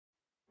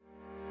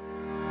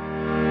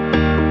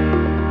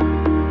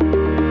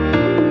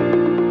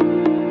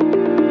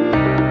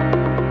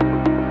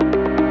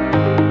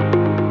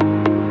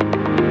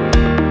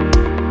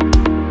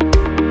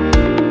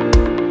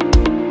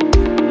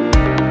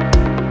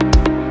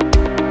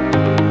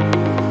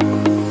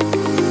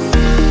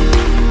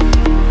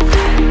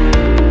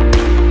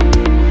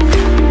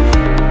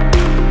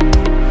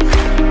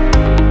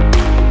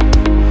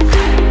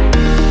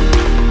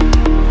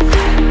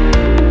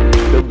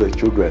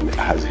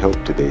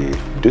helped the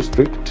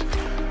district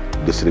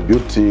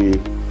distribute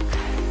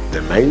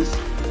the maize.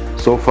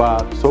 So far,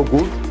 so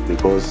good,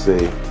 because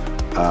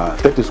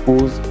 30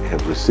 schools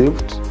have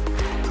received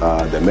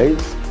the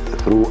maize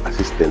through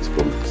assistance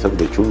from Save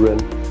the Children.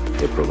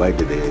 They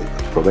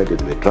provided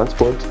the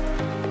transport.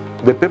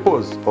 The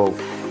purpose of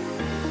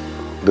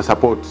the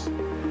support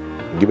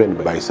given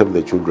by Save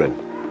the Children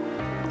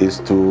is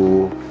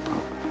to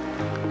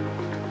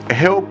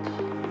help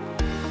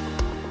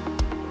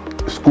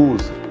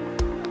schools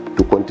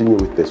to continue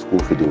with the school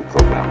feeding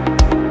program.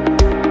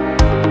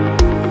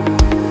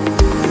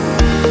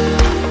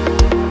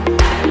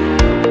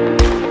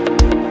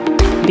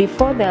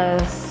 Before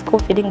the school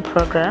feeding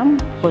program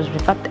was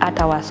revamped at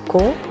our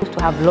school, we used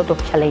to have a lot of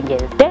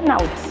challenges.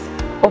 Turnout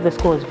of the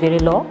school was very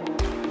low.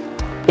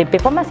 The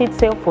performance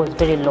itself was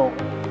very low.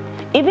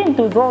 Even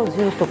to those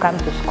who used to come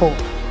to school,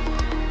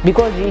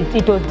 because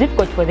it was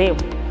difficult for them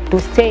to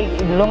stay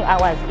in long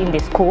hours in the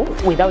school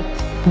without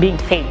being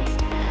paid.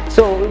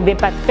 So the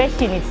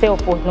participation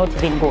itself was not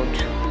even good.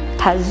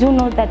 As you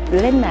know that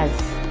learners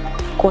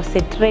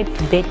concentrate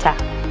better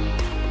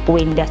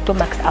when their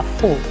stomachs are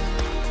full.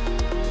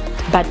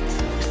 But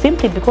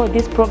simply because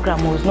this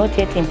program was not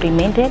yet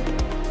implemented,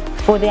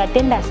 for the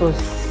attendance was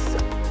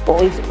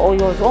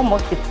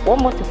almost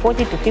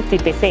 40 to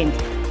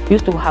 50%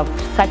 used to have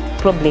such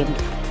problems,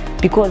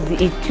 because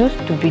it used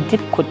to be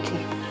difficult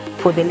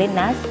for the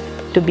learners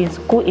to be in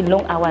school in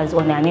long hours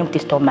on an empty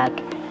stomach.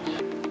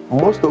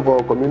 Most of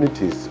our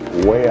communities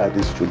where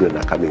these children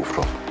are coming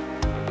from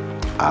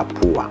are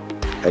poor.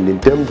 And in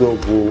terms of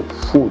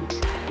food,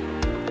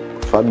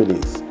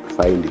 families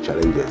find the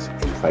challenges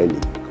in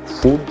finding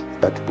food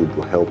that could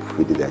help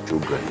feed their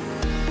children.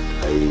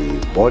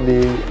 A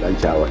morning,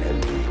 lunch hour,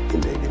 and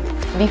in the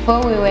evening.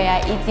 Before we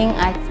were eating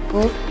at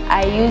school,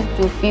 I used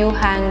to feel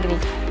hungry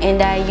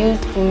and I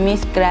used to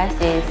miss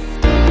classes.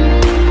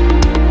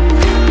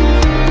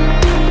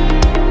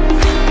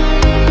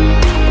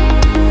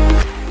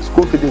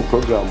 School feeding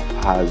program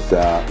has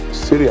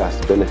serious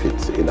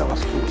benefits in our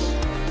schools.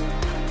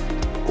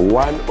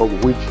 One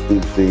of which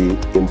is the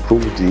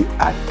improved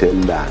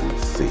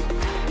attendance.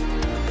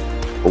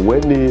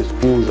 When the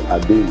schools are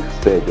being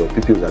fed, or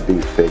pupils are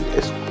being fed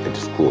at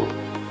school,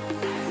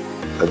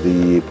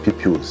 the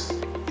pupils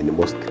in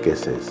most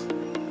cases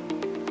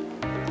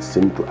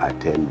seem to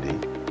attend the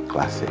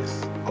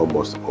classes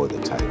almost all the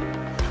time.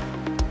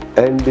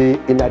 And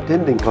in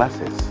attending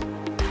classes,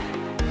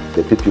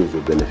 the pupils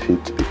will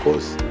benefit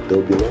because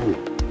they'll be learning.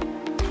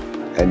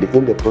 And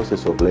in the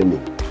process of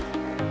learning,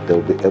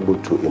 they'll be able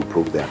to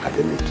improve their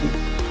academic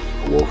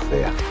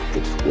warfare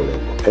at school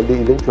level. And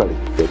eventually,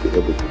 they'll be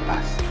able to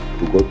pass,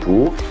 to go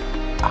to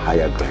a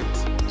higher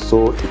grade.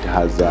 So it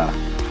has a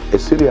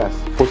serious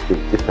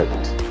positive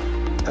effect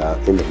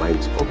in the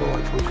minds of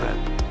our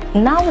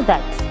children. Now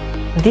that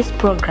this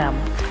program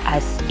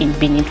has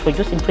been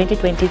introduced in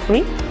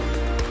 2023,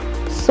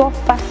 so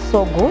far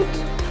so good.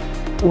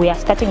 We are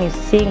starting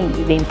seeing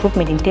the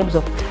improvement in terms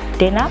of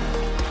turnout,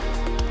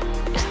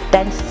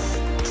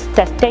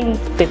 sustained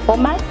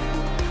performance,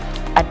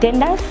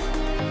 attendance.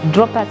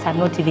 Dropouts are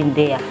not even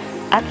there.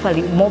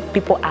 Actually, more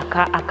people are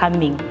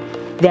coming.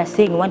 They are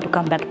saying we want to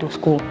come back to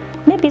school.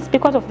 Maybe it's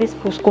because of this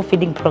school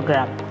feeding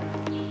program.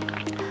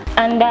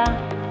 And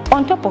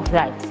on top of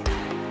that,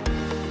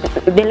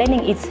 the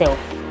learning itself,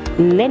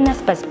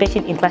 learners'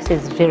 participation in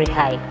classes is very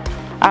high.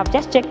 I've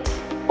just checked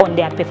on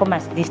their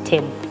performance this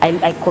term.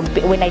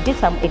 When I did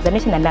some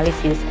examination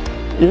analysis,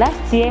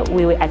 last year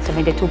we were at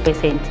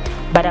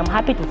 72%, but I'm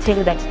happy to tell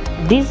you that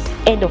this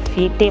end of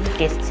year term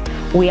test,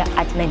 we are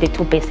at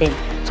 92%.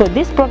 So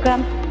this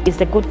program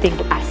is a good thing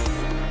to us.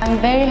 I'm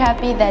very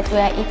happy that we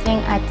are eating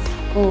at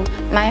school.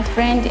 My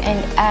friend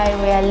and I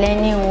were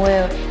learning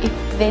well. If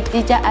the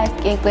teacher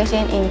asks a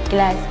question in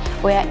class,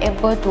 we are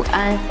able to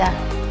answer.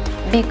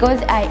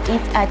 Because I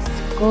eat at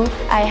school,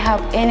 I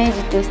have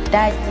energy to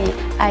study.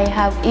 I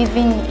have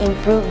even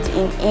improved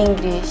in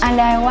English. And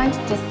I want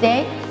to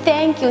say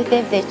thank you,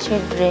 Save the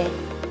Children.